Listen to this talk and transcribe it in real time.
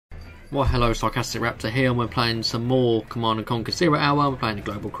Well, hello, Sarcastic Raptor here, and we're playing some more Command & Conquer Zero Hour. We're playing the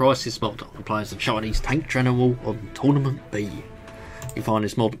Global Crisis mod. We're playing as the Chinese Tank General on Tournament B. You find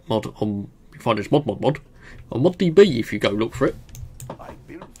this mod on ModDB if you go look for it.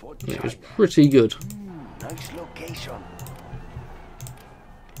 It was pretty good. Nice location.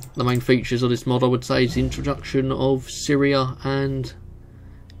 The main features of this mod, I would say, is the introduction of Syria and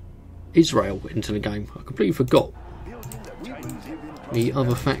Israel into the game. I completely forgot the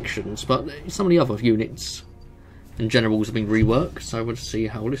other factions, but some of the other units and generals have been reworked, so we'll see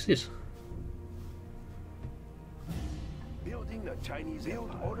how this is.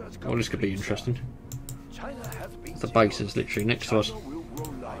 Well, this could be interesting. The base is literally next to us.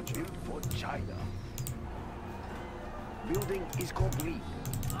 Building is complete.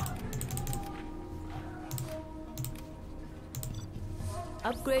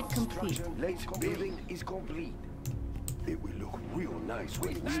 Upgrade complete. Building is complete. It will look real nice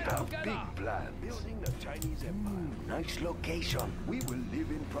when we start big plans. Building the Chinese Empire. Nice location. We will live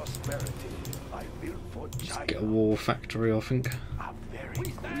in prosperity. I built for China. Get a war factory, I think.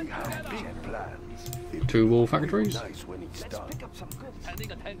 We have big plans. 2 war factories. Nice when it's done. Pick up some goods.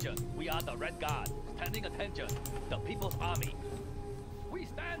 Standing attention. We are the Red Guard. Standing attention. The People's Army. We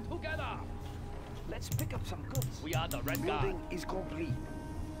stand together. Let's pick up some goods. We are the Red Guard. Building is complete.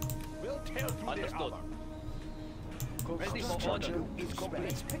 We'll tear through their armor. Ready for order. Is complete.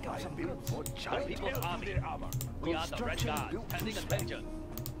 Let's pick up some goods. For The China. People's Army. We are the Red Guard. Standing attention.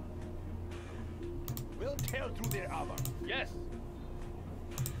 We'll tear through their armor. Yes.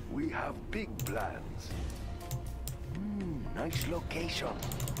 We have big plans. Nice location.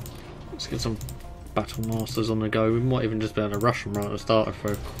 Let's get some battle masters on the go. We might even just be able to rush them right at the start if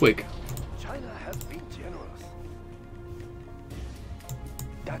we're quick. China has been generous.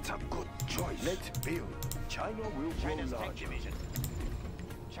 That's a good choice. Let's build. China will grow larger.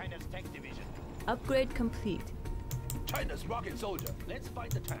 China's tank division. Upgrade complete. China's rocket soldier. Let's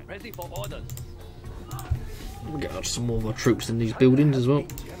fight the tank. Ready for orders. We'll get out some more of our troops in these buildings as well.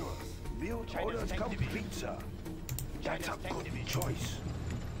 Build orders complete, sir. That's a good choice.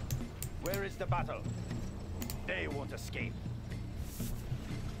 Where is the battle? They won't escape.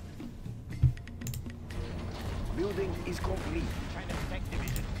 Building is complete. China's tank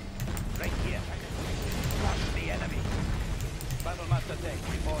division. Right here. Crush the enemy. Battle Master tank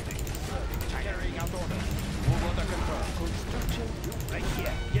reporting. Carrying out orders. Move order confirmed. Construction. Right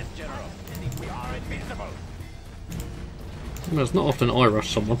here. Yes, General. We are invincible. Well, it's not often I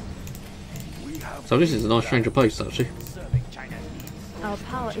rush someone. We have So this is a nice change of pace actually. Serving China's needs. Our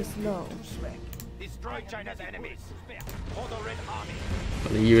power is low. Destroy China's enemies. For the Red Army.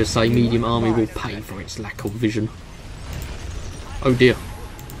 But the USA medium army will pay for its lack of vision. Oh dear.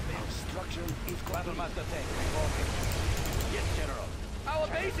 construction is Battle complete. Master tank reporting. Yes, General. Our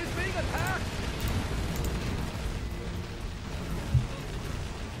base is being attacked.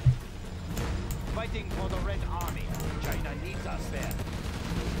 Fighting for the Red Army. China needs us there.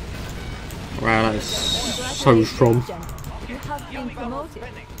 Wow, that is so strong. You have been promoted.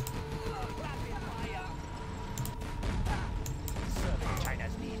 Serving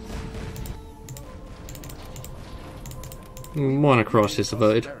China's needs. Minor crisis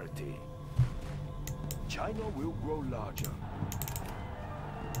averted. Prosperity. China will grow larger.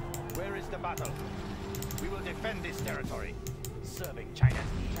 Where is the battle? We will defend this territory. Serving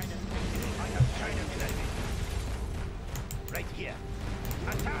China's needs. I have China's enemy. Right here.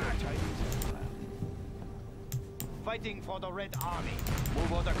 Attack! Fighting for the Red Army.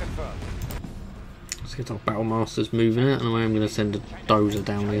 Move order confirmed. Let's get our battle masters moving out, and I am going to send a dozer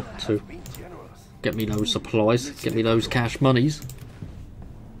down here to Be generous. get me those supplies, get me those cash monies.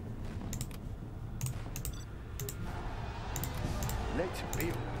 Let's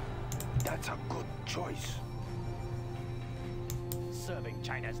build. That's a good choice. Serving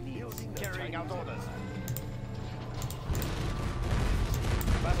China's needs. Carrying out orders.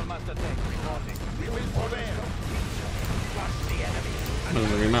 Battle Master tank reporting. We will prevail. Crush the enemy. It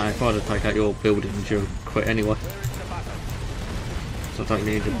doesn't really matter if I had to take out your buildings, you'll quit anyway. Where is the battle? So I don't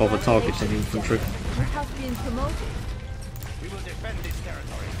need to bother targeting infantry. You have been promoted. We will defend this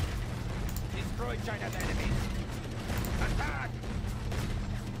territory. Destroy China's enemies. Attack!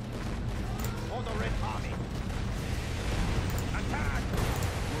 For the Red Army. Attack!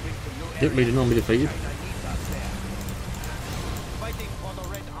 Moving to new Didn't mean to not be defeated. China needs us there. Fighting for the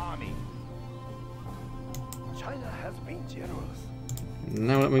Red Army. China has been generous.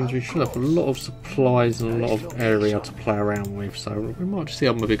 Now that means we should have a lot of supplies and a lot of area to play around with, so we might just see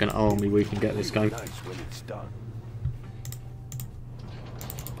how big an army we can get this game. Nice when it's done.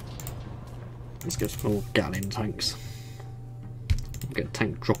 Let's get some more Gatling tanks. Get a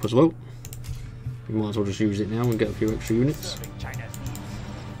tank drop as well. We might as well just use it now and get a few extra units. Serving China's needs.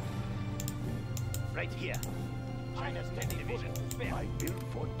 Right here. China's tank division. My build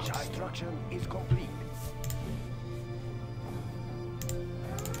for construction is complete.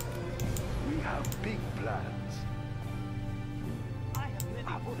 We have big plans.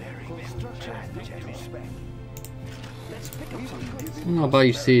 Construction built to spec. Let's pick up some goods. My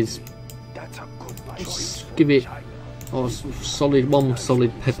base is, That's a good choice. just give it one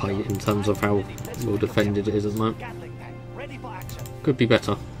solid Pepe in terms of how well defended it is at the moment. Gatling tank. Ready for action. Could be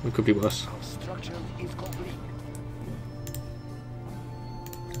better, it could be worse. Construction is complete.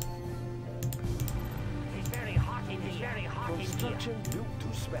 It's very hot in here. Very hot in here. Construction built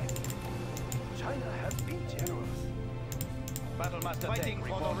to spec. China has been generous. Battlemaster fighting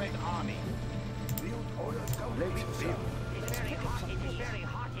for the Red Army. Build orders complete. Let's build. It's very hot in here. Very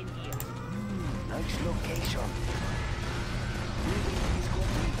hot in here. Nice location. Building is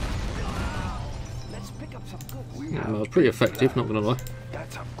complete. Let's pick up some goods. We Well, have it was pretty effective, not gonna lie.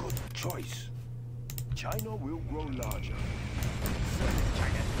 That's a good choice. China will grow larger.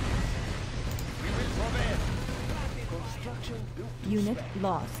 China. We will prevail. Construction built to Unit spec.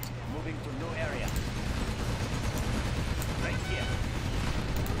 lost. Moving to new area. Right here.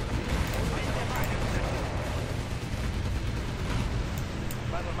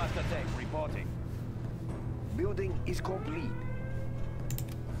 Battlemaster tank reporting. Building is complete.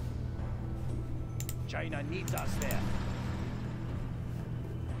 China needs us there.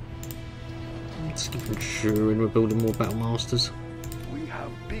 Let's keep ensuring we're building more Battle Masters. We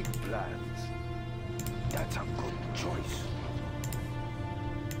have big plans. That's a good choice.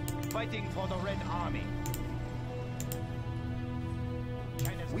 Fighting for the Red Army.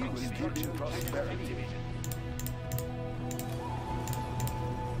 China's We tank will division. live in prosperity.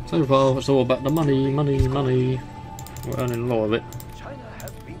 So far, it's all about the money. We're earning a lot of it. China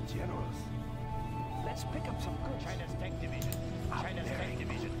has been generous. Let's pick up some goods. China's tank division. China's tank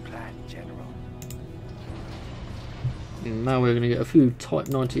division. Plan, General. And now we're going to get a few Type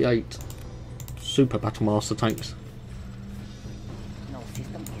 98 Super Battle Master tanks. No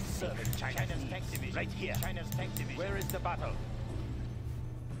system is serving China's tank division. Right here. China's tank division. Where is the battle?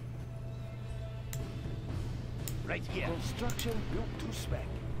 Right here. Construction built to spec.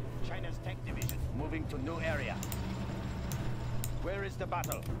 China's tank division. Moving to new area. Where is the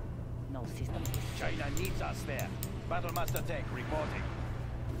battle? No system is China needs us there. Battlemaster tank reporting.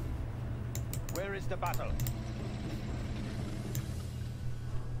 Where is the battle?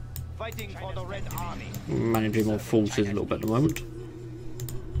 Fighting for the Red Army. Managing our forces a little bit at the moment.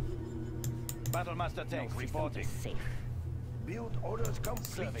 Battlemaster tank system reporting. is safe. Build orders complete,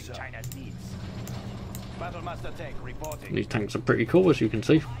 Serving sir. China's needs. Battlemaster tank reporting. These tanks are pretty cool, as you can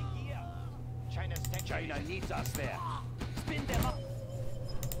see. China's tank. China needs us there. Spin them up.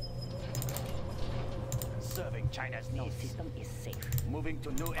 Serving China's No needs. system is safe. Moving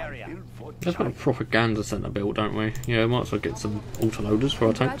to new area. Build for We've got a China. propaganda centre built, don't we? Yeah, might as well get some autoloaders for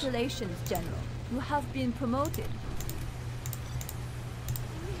our tanks. Congratulations, General. You have been promoted.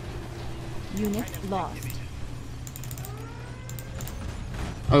 Unit lost.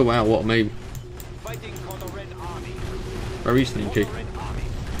 Oh wow, what a meme. Fighting for the Red Army. Very For sneaky. the Red Army.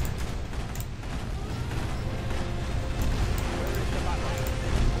 Where is the battle?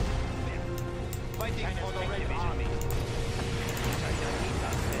 Fighting for the Red Army. China needs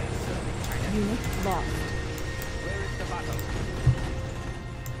us there. Serving China. Unit lost. Where is the battle?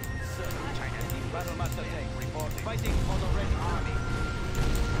 Serving China. Battlemaster tank reporting. Fighting for the Red Army.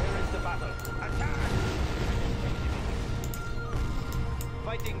 Where is the battle? Attack!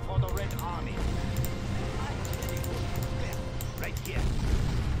 Fighting for the Red Army. Right here.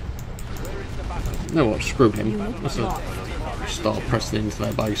 Where is the battle? You know what, screw him. Unit Let's lost. start pressing into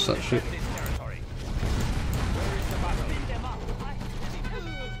their base, that shit. This territory. Where is the battle?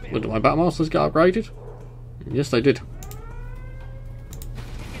 Well, did my Battle Masters get upgraded? Yes, they did.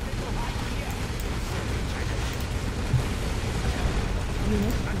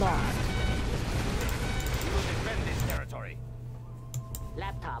 Unit lost. We will defend this territory.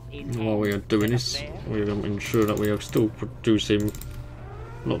 Laptop in While hand. we are doing this, we're going to ensure that we are still producing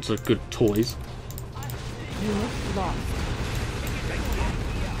lots of good toys. Unit lost.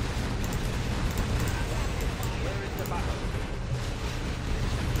 Where is the battle?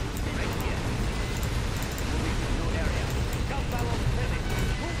 Right here. Moving to new area. Gun barrel ready.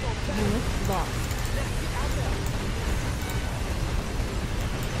 Unit lost.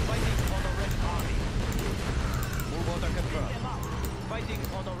 Fighting for the Red Army. Move order confirmed. Fighting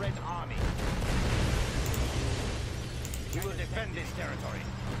for the Red Army. We will defend this territory.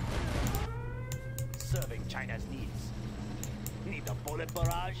 Serving China's needs. Need a bullet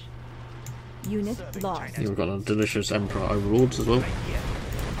barrage. Unit lost. We've got a delicious Emperor overlords as well.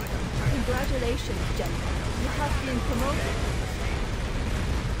 Congratulations, General. You have been promoted.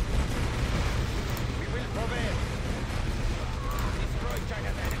 We will prevail. Destroy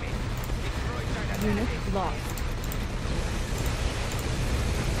China's enemy. Destroy China's Unit enemy. lost.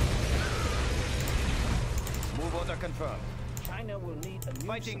 Move order confirmed. China will need a new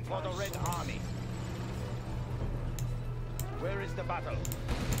Fighting for the supply Red source. Army. Where is the battle?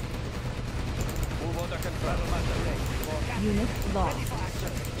 Move order confirmed. Unit lost.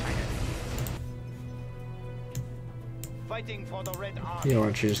 Fighting for the Red Army. Yeah, we're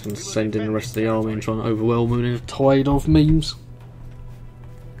actually just going to send in the rest of the army and try and overwhelm them in a tide of memes.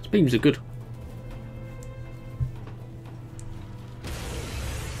 These memes are good.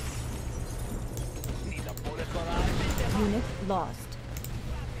 Need a bullet barrage. Unit lost.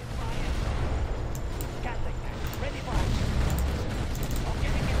 Gatling, ready for action.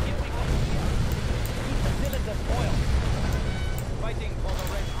 Okay, here we go. Keep the cylinders oiled. Fighting for the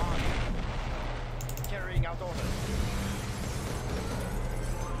Red Army. Carrying out orders.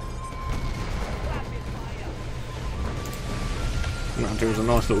 Rapid fire. That was a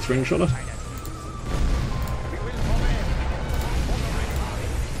nice little screenshot there. We will prevail. For the Red Army.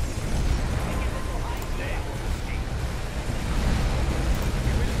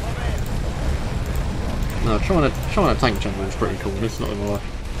 We will prevail. No, trying to tank general is pretty cool. It's not gonna lie.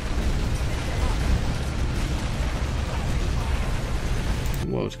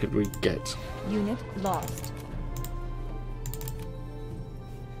 What else could we get? Unit lost.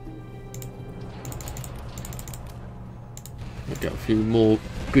 We'll get a few more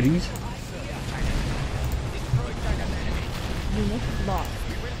goodies. Unit lost.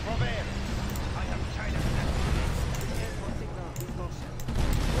 We will prevail. I am China's enemy.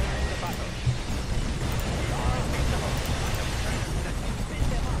 Where is the battle? We are unbeatable. I am China's enemy. Spin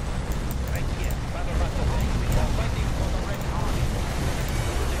them up. Right here. Battle Master. We are fighting for the Red Army.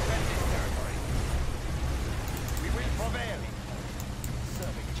 We will defend this territory. We will prevail.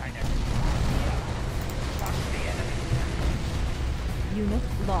 Serving China. Crush the enemy. Unit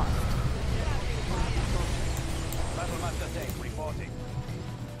lost. Battle Master Tank reporting.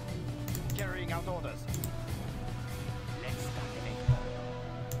 Carrying out orders. Let's start it.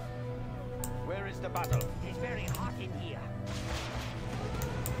 Where is the battle? It's very hot in here.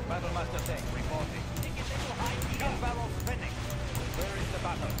 Battle Master Tank reporting. Take it little high Gun barrels spinning. Where is the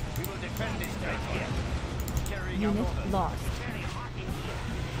battle? We will defend this territory. Carrying out Unit orders. lost. Very hot in here.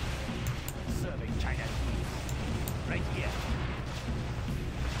 Serving China's needs. Right here.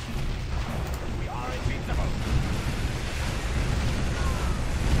 We are invincible.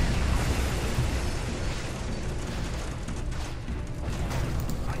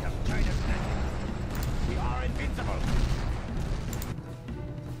 I have China's enemy. We are invincible.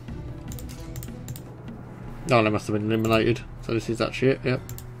 Oh, they must have been eliminated. So this is actually it, yep.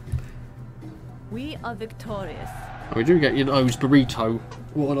 We are victorious. And we do get, you know, those burrito,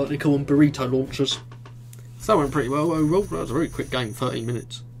 what I like to call them, burrito launchers. So that went pretty well overall. That was a very quick game, 13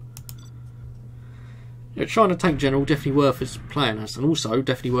 minutes. Yeah, China Tank General, definitely worth its playing as, and also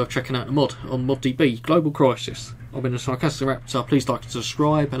definitely worth checking out the mod on ModDB, Global Crisis. I've been a Sarcastic Raptor, please like and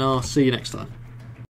subscribe, and I'll see you next time.